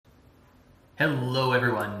Hello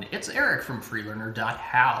everyone, it's Eric from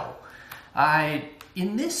freelearner.how.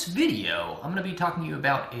 In this video, I'm going to be talking to you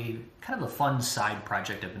about a kind of a fun side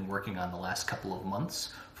project I've been working on the last couple of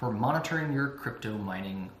months for monitoring your crypto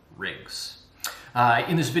mining rigs.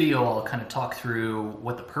 In this video, I'll kind of talk through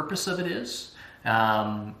what the purpose of it is.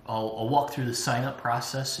 I'll walk through the sign up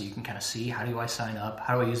process so you can kind of see how do I sign up,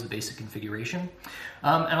 how do I use the basic configuration,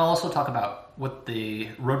 and I'll also talk about what the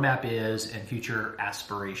roadmap is and future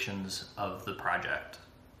aspirations of the project.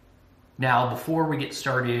 Now, before we get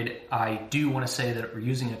started, I do want to say that we're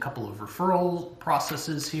using a couple of referral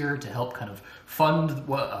processes here to help kind of fund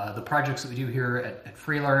the projects that we do here at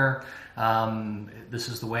Freelearner. This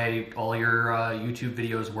is the way all your YouTube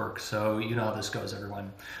videos work, so you know how this goes,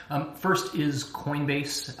 everyone. First is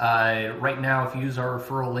Coinbase. Right now, if you use our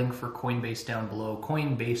referral link for Coinbase down below,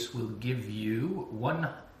 Coinbase will give you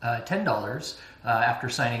 $10 after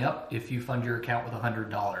signing up if you fund your account with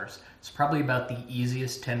 $100. It's probably about the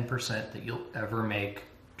easiest 10% that you'll ever make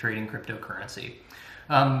trading cryptocurrency.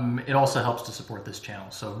 It also helps to support this channel,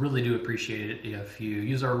 so really do appreciate it if you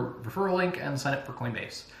use our referral link and sign up for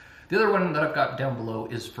Coinbase. The other one that I've got down below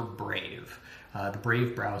is for Brave, the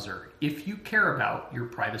Brave browser. If you care about your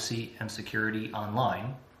privacy and security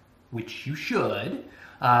online, which you should,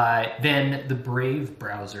 then the Brave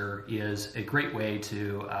browser is a great way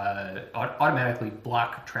to automatically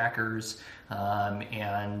block trackers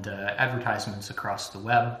and advertisements across the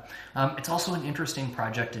web. It's also an interesting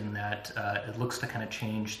project in that it looks to kind of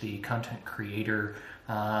change the content creator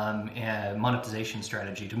and monetization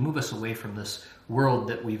strategy to move us away from this world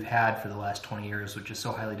that we've had for the last 20 years, which is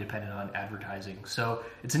so highly dependent on advertising. So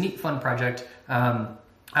it's a neat, fun project.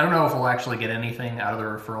 I don't know if we'll actually get anything out of the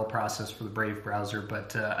referral process for the Brave browser,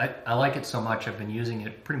 but I like it so much. I've been using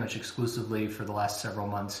it pretty much exclusively for the last several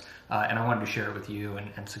months, and I wanted to share it with you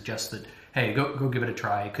and suggest that, hey, go give it a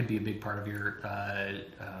try. It could be a big part of your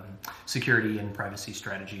security and privacy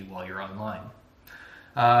strategy while you're online.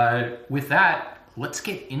 With that, let's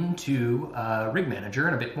get into RigManager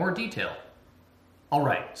in a bit more detail. All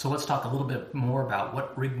right, so let's talk a little bit more about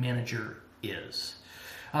what RigManager is.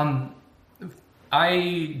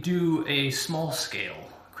 I do a small scale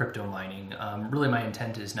crypto mining. Really my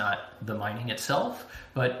intent is not the mining itself,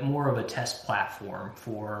 but more of a test platform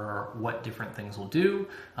for what different things will do,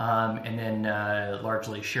 and then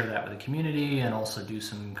largely share that with the community and also do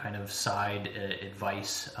some kind of side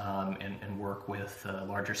advice and work with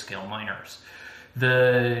larger scale miners.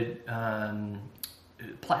 The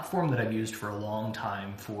platform that I've used for a long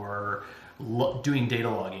time for doing data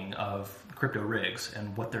logging of crypto rigs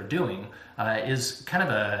and what they're doing is kind of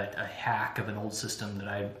a hack of an old system that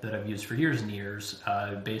I've used for years and years,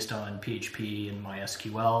 based on PHP and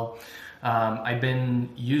MySQL. I've been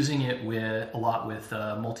using it a lot with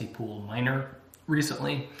multi-pool miner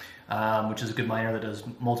recently, which is a good miner that does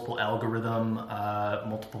multiple algorithm,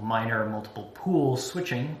 multiple miner, multiple pool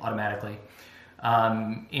switching automatically.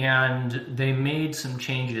 And they made some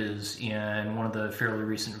changes in one of the fairly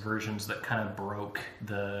recent versions that kind of broke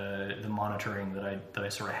the monitoring that I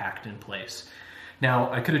sort of hacked in place.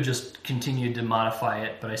 Now, I could have just continued to modify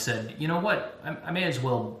it, but I said, you know what, I may as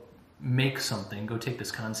well make something, go take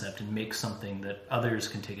this concept and make something that others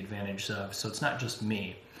can take advantage of, so it's not just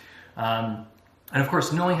me. And of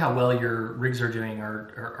course, knowing how well your rigs are doing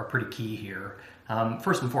are pretty key here.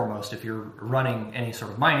 First and foremost, if you're running any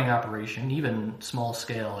sort of mining operation, even small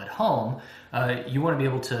scale at home, you want to be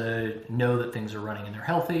able to know that things are running and they're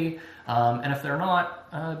healthy, and if they're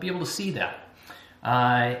not, be able to see that.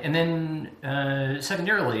 And then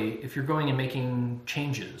secondarily, if you're going and making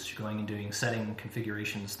changes, you're going and doing setting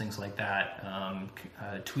configurations, things like that,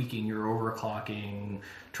 tweaking your overclocking,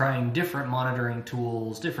 trying different monitoring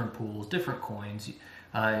tools, different pools, different coins,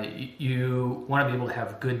 you want to be able to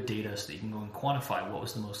have good data so that you can go and quantify what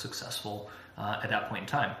was the most successful at that point in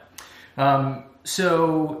time.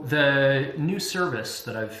 So the new service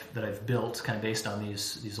that I've built, kind of based on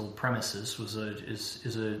these old premises,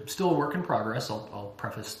 is still a work in progress. I'll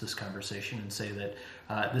preface this conversation and say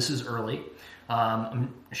that this is early.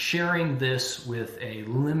 I'm sharing this with a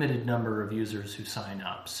limited number of users who sign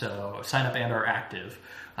up. So sign up and are active.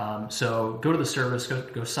 So go to the service,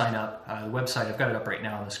 go sign up. The website, I've got it up right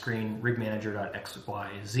now on the screen,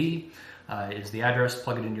 rigmanager.xyz is the address.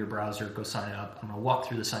 Plug it into your browser, go sign up. I'm going to walk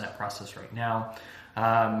through the sign up process right now.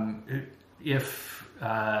 If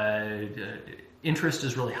interest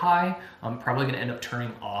is really high, I'm probably going to end up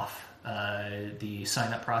turning off the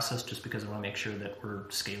sign up process just because I want to make sure that we're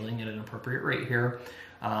scaling at an appropriate rate here.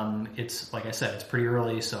 It's, like I said, it's pretty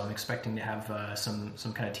early, so I'm expecting to have some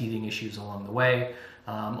kind of teething issues along the way.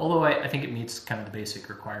 Although I think it meets kind of the basic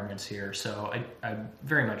requirements here. So I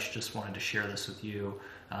very much just wanted to share this with you,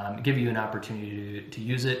 give you an opportunity to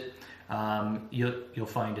use it. You'll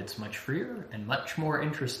find it's much freer and much more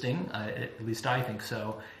interesting, at least I think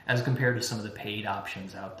so, as compared to some of the paid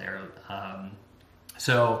options out there.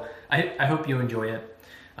 So I hope you enjoy it.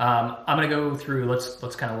 I'm going to go through,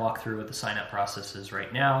 let's kind of walk through what the sign up process is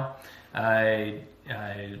right now.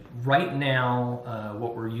 Right now,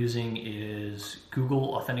 what we're using is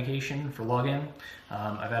Google authentication for login.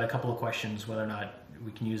 I've had a couple of questions whether or not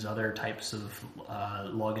we can use other types of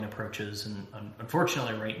login approaches, and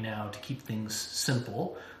unfortunately right now, to keep things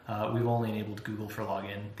simple, we've only enabled Google for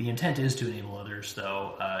login. The intent is to enable others,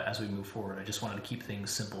 though, as we move forward. I just wanted to keep things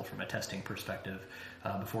simple from a testing perspective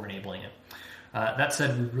before enabling it. That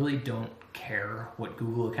said, we really don't care what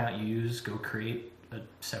Google account you use. Go create a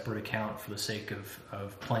separate account for the sake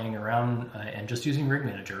of playing around and just using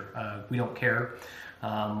RigManager. We don't care.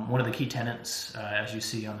 One of the key tenets, as you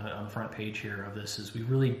see on the front page here of this, is we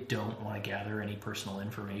really don't want to gather any personal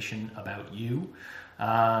information about you.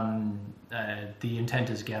 The intent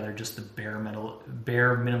is gather just the bare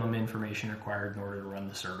minimum information required in order to run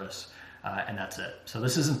the service. And that's it. So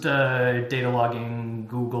this isn't data logging,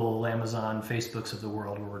 Google, Amazon, Facebooks of the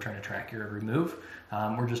world where we're trying to track your every move.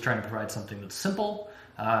 We're just trying to provide something that's simple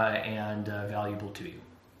and valuable to you.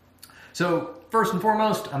 So first and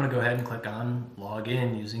foremost, I'm going to go ahead and click on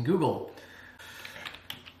Login using Google.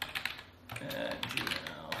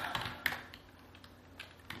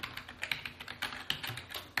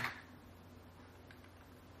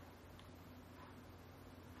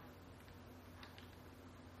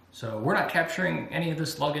 So we're not capturing any of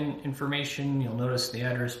this login information. You'll notice the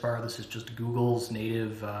address bar, this is just Google's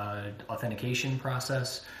native authentication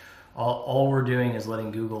process. All we're doing is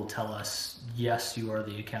letting Google tell us, yes, you are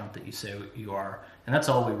the account that you say you are. And that's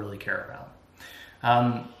all we really care about.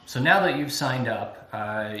 So now that you've signed up,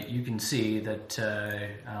 you can see that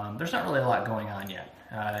there's not really a lot going on yet.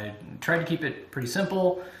 Try to keep it pretty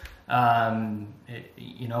simple.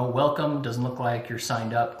 Welcome doesn't look like you're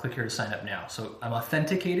signed up. Click here to sign up now. So I'm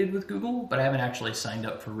authenticated with Google, but I haven't actually signed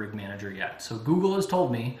up for RigManager yet. So Google has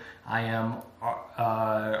told me I am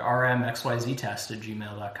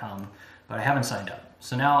rmxyztest@gmail.com, but I haven't signed up.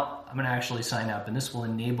 So now I'm going to actually sign up, and this will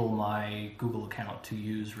enable my Google account to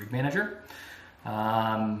use RigManager.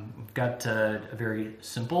 We've got a very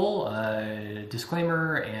simple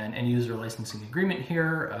disclaimer and end user licensing agreement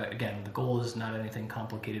here. Again, the goal is not anything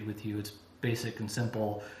complicated with you. It's basic and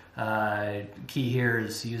simple. Key here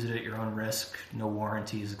is use it at your own risk. No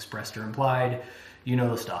warranties expressed or implied. You know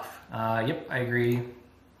the stuff. Yep, I agree.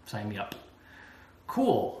 Sign me up.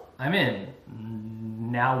 Cool. I'm in.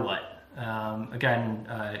 Now what? Again,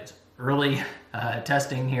 it's early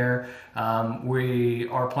testing here. We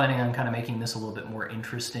are planning on kind of making this a little bit more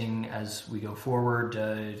interesting as we go forward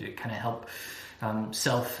to kind of help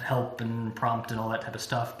self-help and prompt and all that type of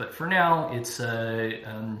stuff. But for now, it's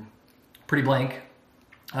pretty blank.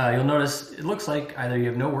 You'll notice it looks like either you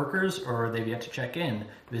have no workers or they've yet to check in.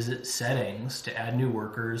 Visit settings to add new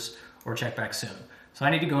workers or check back soon. So I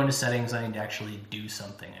need to go into settings. I need to actually do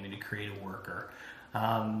something. I need to create a worker.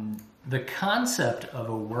 The concept of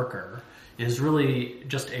a worker is really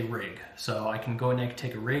just a rig. So I can go and I can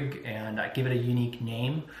take a rig and I give it a unique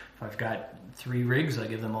name. If I've got 3 rigs, I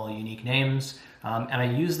give them all unique names. And I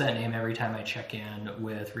use that name every time I check in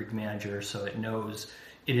with RigManager so it knows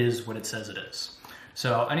it is what it says it is.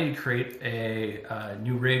 So I need to create a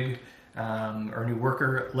new rig or new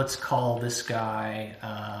worker. Let's call this guy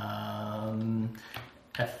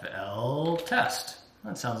FL Test.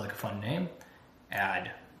 That sounds like a fun name.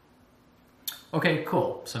 Add. Okay,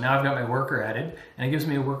 cool. So now I've got my worker added, and it gives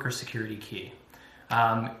me a worker security key.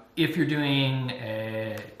 If you're doing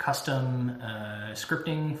a custom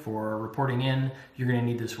scripting for reporting in, you're going to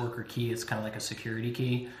need this worker key. It's kind of like a security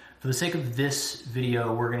key. For the sake of this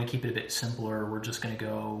video, we're going to keep it a bit simpler. We're just going to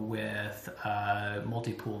go with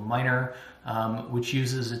multi-pool miner, which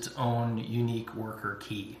uses its own unique worker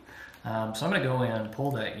key. So I'm going to go in and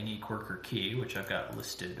pull that unique worker key, which I've got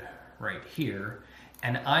listed right here.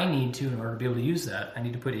 And I need to, in order to be able to use that, I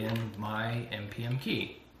need to put in my NPM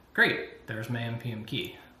key. Great, there's my NPM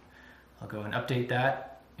key. I'll go and update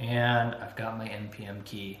that, and I've got my NPM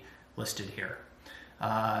key listed here.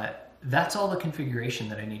 That's all the configuration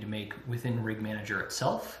that I need to make within RigManager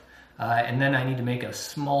itself. And then I need to make a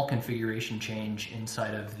small configuration change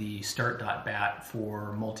inside of the start.bat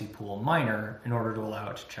for multi-pool miner in order to allow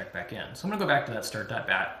it to check back in. So I'm going to go back to that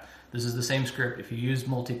start.bat. This is the same script. If you use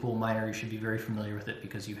multi-pool miner, you should be very familiar with it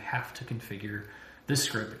because you have to configure this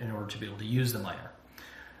script in order to be able to use the miner.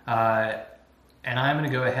 And I'm going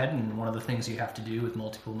to go ahead, and one of the things you have to do with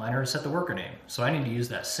multi-pool miner is set the worker name. So I need to use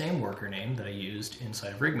that same worker name that I used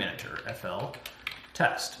inside of RigManager, FL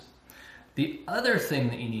test. The other thing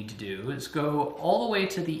that you need to do is go all the way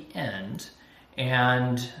to the end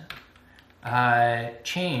and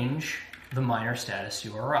change the miner status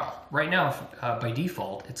URL. Right now, by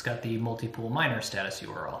default, it's got the multi-pool miner status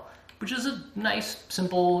URL, which is a nice,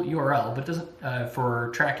 simple URL, but doesn't for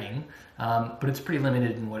tracking, but it's pretty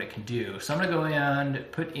limited in what it can do. So I'm going to go and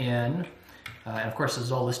put in, and of course this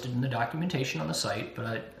is all listed in the documentation on the site,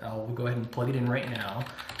 but I'll go ahead and plug it in right now,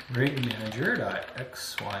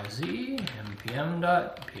 rigmanager.xyz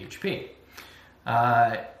npm.php,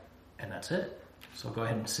 and that's it. So I'll go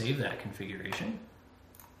ahead and save that configuration.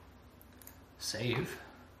 Save.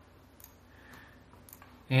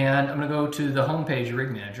 And I'm going to go to the home page of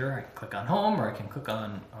RigManager. I can click on home, or I can click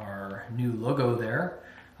on our new logo there.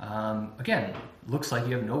 Again, looks like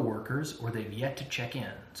you have no workers or they've yet to check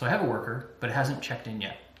in. So I have a worker, but it hasn't checked in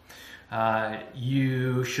yet.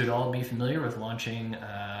 You should all be familiar with launching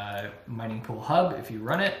Mining Pool Hub if you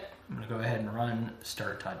run it. I'm going to go ahead and run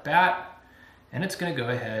start.bat, and it's going to go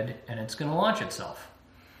ahead and it's going to launch itself.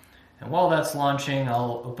 And while that's launching,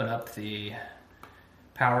 I'll open up the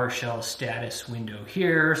PowerShell status window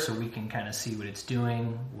here so we can kind of see what it's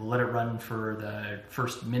doing. We'll let it run for the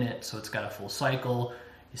first minute so it's got a full cycle.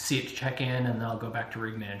 You see it check in, and then I'll go back to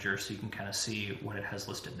RigManager so you can kind of see what it has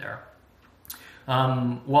listed there.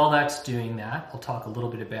 While that's doing that, I'll talk a little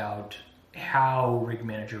bit about how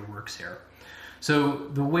RigManager works here. So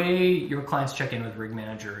the way your clients check in with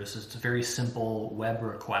RigManager is it's a very simple web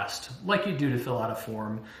request, like you do to fill out a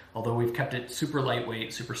form, although we've kept it super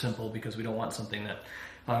lightweight, super simple, because we don't want something that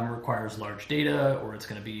requires large data or it's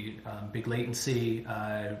going to be big latency.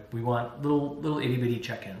 We want little itty-bitty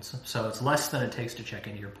check-ins, so it's less than it takes to check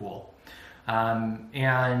into your pool.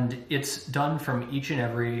 And it's done from each and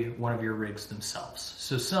every one of your rigs themselves.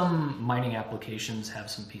 So some mining applications have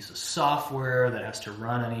some piece of software that has to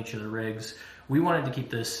run on each of the rigs. We wanted to keep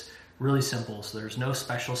this really simple, so there's no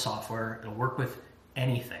special software. It'll work with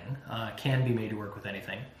anything, can be made to work with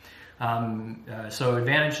anything. So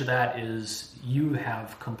advantage to that is you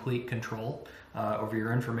have complete control over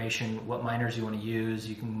your information, what miners you want to use.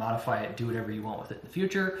 You can modify it, do whatever you want with it in the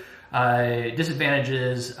future. Disadvantage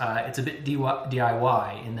is it's a bit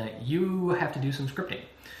DIY in that you have to do some scripting.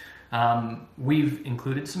 We've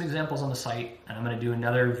included some examples on the site, and I'm going to do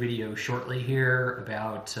another video shortly here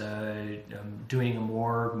about doing a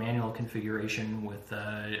more manual configuration with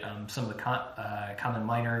some of the common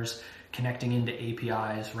miners, connecting into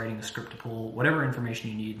APIs, writing a script to pull whatever information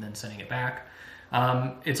you need, and then sending it back.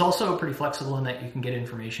 It's also pretty flexible in that you can get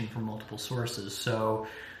information from multiple sources. So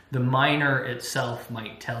the miner itself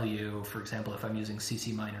might tell you, for example, if I'm using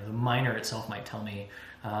CC Miner, the miner itself might tell me,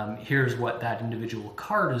 here's what that individual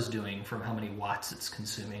card is doing from how many watts it's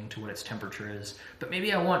consuming to what its temperature is. But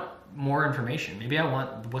maybe I want more information. Maybe I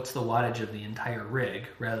want what's the wattage of the entire rig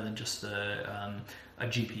rather than just a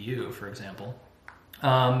GPU, for example.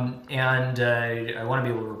 And I want to be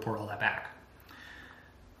able to report all that back.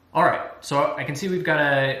 All right, so I can see we've got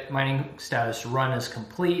a mining status run as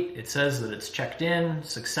complete. It says that it's checked in,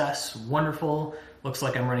 success, wonderful. Looks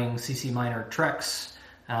like I'm running CC Miner Trex,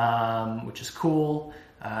 which is cool.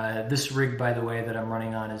 This rig, by the way, that I'm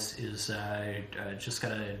running on is just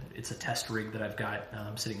got it's a test rig that I've got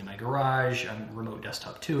sitting in my garage. I'm remote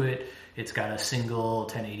desktop to it. It's got a single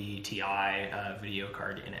 1080 Ti video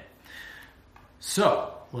card in it.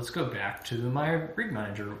 So let's go back to my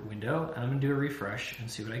RigManager window, and I'm going to do a refresh and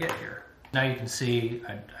see what I get here. Now you can see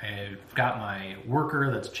I've got my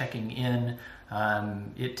worker that's checking in.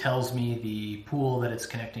 It tells me the pool that it's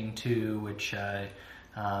connecting to, which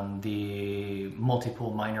the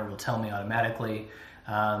multi-pool miner will tell me automatically.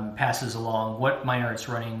 Passes along what miner it's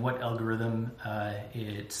running, what algorithm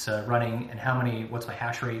it's running, and what's my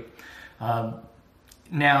hash rate.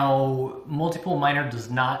 Now, multi-pool miner does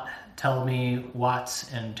not tell me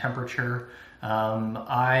watts and temperature.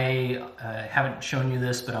 I haven't shown you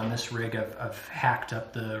this, but on this rig I've hacked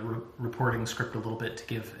up the reporting script a little bit to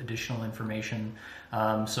give additional information.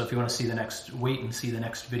 So if you want to wait and see the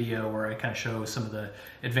next video where I kind of show some of the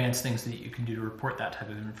advanced things that you can do to report that type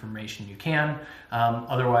of information, you can.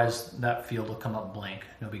 Otherwise, that field will come up blank,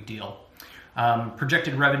 no big deal.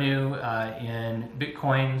 Projected revenue in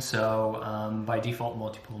Bitcoin, so by default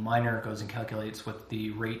multi-pool miner goes and calculates what the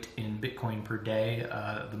rate in Bitcoin per day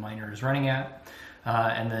the miner is running at.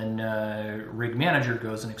 And then RigManager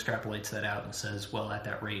goes and extrapolates that out and says, well, at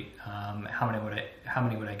that rate, how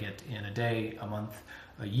many would I get in a day, a month,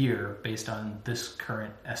 a year, based on this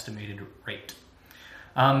current estimated rate?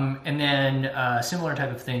 And then a similar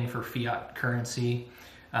type of thing for fiat currency,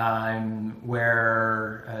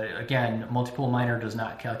 where, again, multipool miner does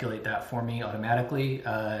not calculate that for me automatically.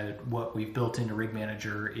 What we've built into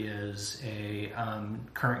RigManager is a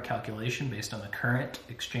current calculation based on the current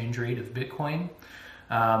exchange rate of Bitcoin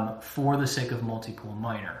for the sake of multipool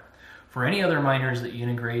miner. For any other miners that you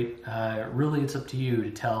integrate, really it's up to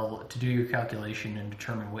you to do your calculation and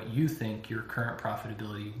determine what you think your current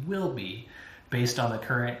profitability will be based on the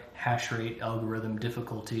current hash rate, algorithm,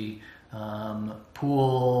 difficulty,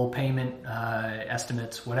 pool, payment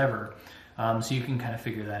estimates, whatever. So you can kind of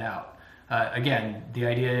figure that out. Again, the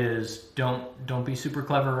idea is don't be super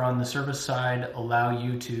clever on the service side. Allow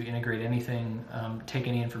you to integrate anything, take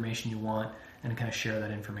any information you want, and kind of share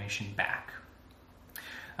that information back.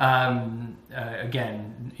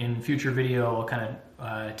 Again, in future video, I'll kind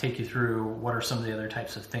of take you through what are some of the other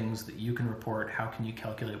types of things that you can report, how can you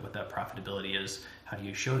calculate what that profitability is, how do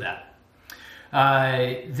you show that.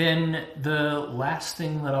 Then the last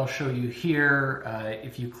thing that I'll show you here,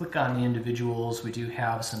 if you click on the individuals, we do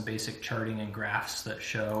have some basic charting and graphs that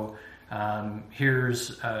show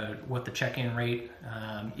here's what the check-in rate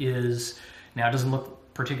is. Now it doesn't look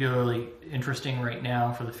particularly interesting right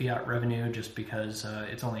now for the fiat revenue just because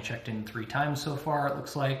it's only checked in 3 times so far, it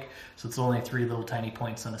looks like. So it's only 3 little tiny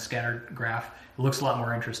points on a scattered graph. It looks a lot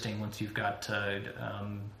more interesting once you've got a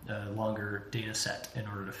longer data set in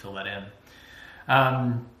order to fill that in.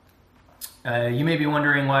 You may be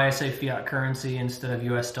wondering why I say fiat currency instead of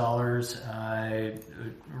US dollars.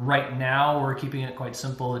 Right now we're keeping it quite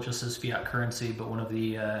simple. It just says fiat currency, but one of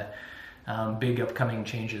the big upcoming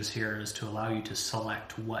changes here is to allow you to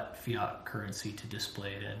select what fiat currency to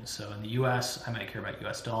display it in. So in the US, I might care about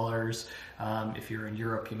US dollars. If you're in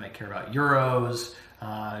Europe, you might care about euros.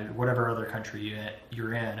 Whatever other country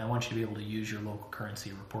you're in, I want you to be able to use your local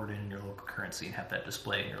currency, report it in your local currency, and have that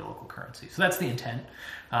display in your local currency. So that's the intent.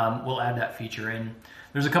 We'll add that feature in.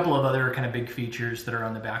 There's a couple of other kind of big features that are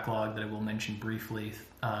on the backlog that I will mention briefly.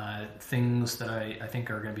 Things that I think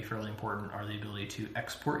are going to be fairly important are the ability to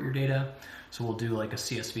export your data. So we'll do like a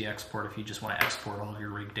CSV export if you just want to export all of your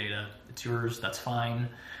rig data. It's yours, that's fine.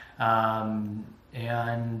 There'll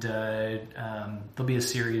be a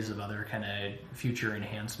series of other kind of future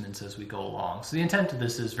enhancements as we go along. So the intent of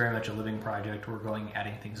this is very much a living project. We're going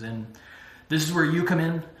adding things in. This is where you come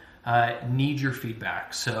in. Need your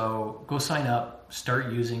feedback. So go sign up,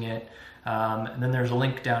 start using it. And then there's a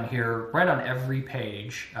link down here right on every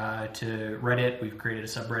page to Reddit. We've created a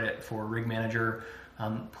subreddit for RigManager.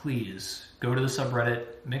 Please go to the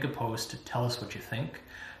subreddit, make a post, tell us what you think.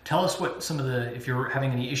 Tell us what if you're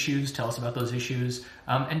having any issues, tell us about those issues,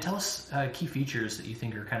 and tell us key features that you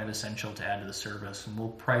think are kind of essential to add to the service. And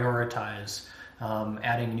we'll prioritize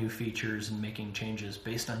adding new features and making changes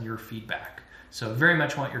based on your feedback. So very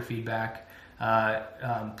much want your feedback.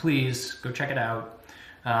 Please go check it out.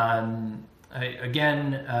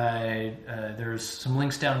 There's some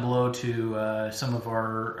links down below to some of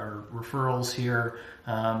our referrals here.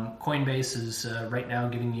 Coinbase is right now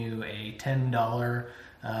giving you a $10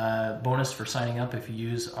 bonus for signing up if you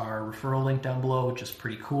use our referral link down below, which is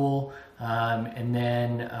pretty cool. And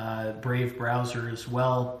then Brave Browser as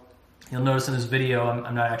well. You'll notice in this video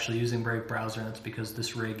I'm not actually using Brave Browser, and that's because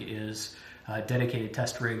this rig is a dedicated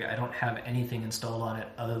test rig. I don't have anything installed on it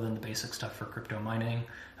other than the basic stuff for crypto mining,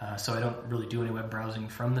 so I don't really do any web browsing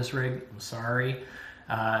from this rig. I'm sorry.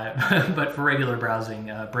 But for regular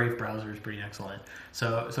browsing, Brave Browser is pretty excellent.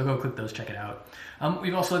 So go click those, check it out.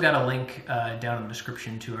 We've also got a link down in the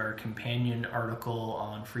description to our companion article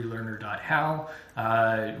on freelearner.how.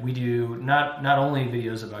 We do not only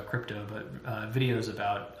videos about crypto, but videos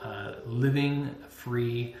about living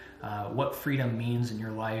free, what freedom means in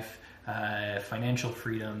your life, financial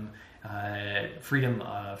freedom, freedom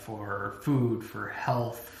for food, for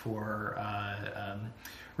health, for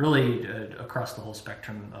really across the whole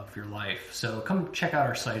spectrum of your life. So come check out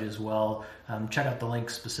our site as well. Check out the link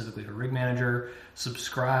specifically for RigManager.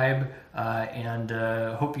 Subscribe, and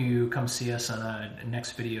hope you come see us on a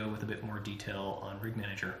next video with a bit more detail on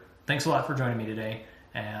RigManager. Thanks a lot for joining me today,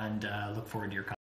 and look forward to your comments.